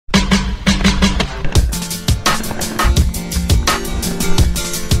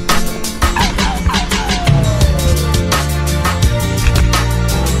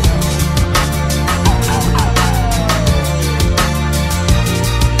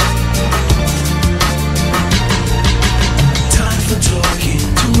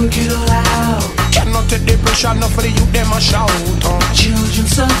for the youth, them a shout. Children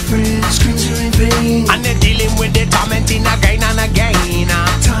suffering, screams are in vain, and they're dealing with the tormenting again and again.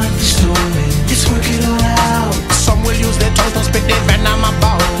 Time for story, just work it all out. Some will use their tongue to spit their venom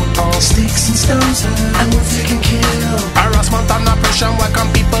about. Sticks and stones and words they can kill. Harassment and oppression, why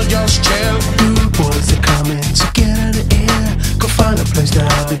can't people just chill? Rude boys are coming to get out of here. Go find a place to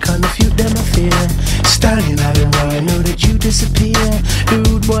hide, the kind of feud them I fear. Standing out and I know that you disappear.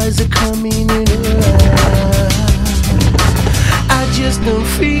 Rude boys are coming in I just don't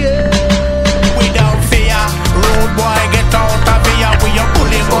fear. We don't fear. Rude boy, get out of here. We your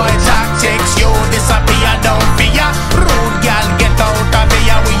bully boy tactics. You disappear, don't fear. Rude girl, get out of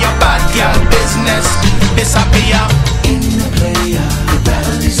here. We your bad girl business. Disappear. In the player, the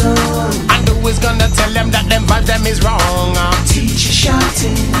battle is on. And who is gonna tell them that them vibes them is wrong? Teacher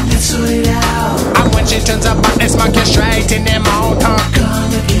shouting, let's sort it out. And when she turns her back, they smack you straight in the mouth.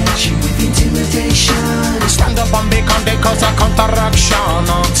 Gonna get you with intimidation. Stand up and become the cause of counteraction.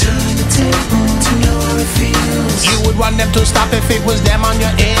 Turn the table to know how it feels. You would want them to stop if it was them on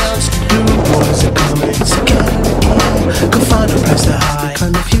your heels. Rude boys are coming to get out of here. Go find a place to hide,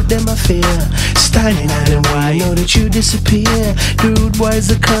 kind of feud them I fear. Standing out and why know that you disappear. Rude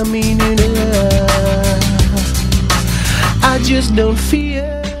boys are coming in I just don't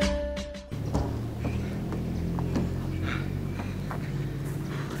fear.